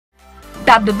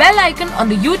Tap the bell icon on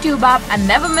the YouTube app and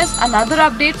never miss another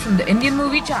update from the Indian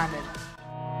Movie Channel.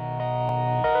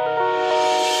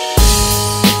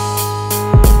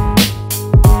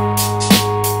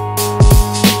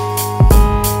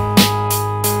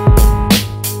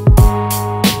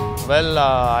 Well,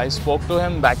 I spoke to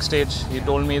him backstage. He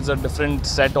told me it's a different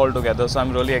set altogether, so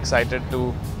I'm really excited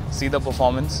to see the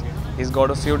performance. He's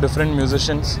got a few different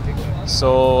musicians,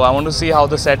 so I want to see how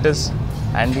the set is.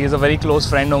 And he's a very close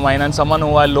friend of mine and someone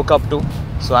who I look up to,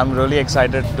 so I'm really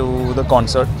excited to the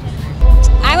concert.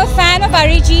 I'm a fan of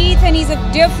Arijit and he's a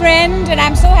dear friend, and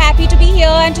I'm so happy to be here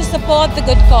and to support the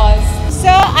good cause. So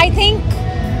I think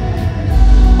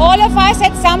all of us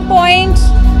at some point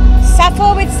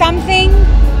suffer with something.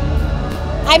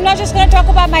 I'm not just going to talk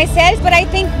about myself, but I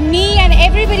think me and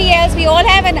everybody else, we all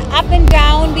have an up and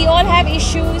down, we all have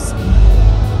issues,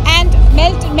 and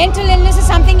mental illness is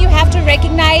something you have to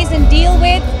recognize and deal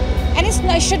with, and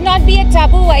it should not be a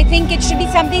taboo. I think it should be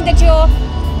something that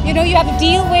you have to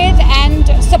deal with and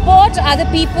support other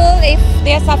people if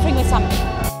they are suffering with something.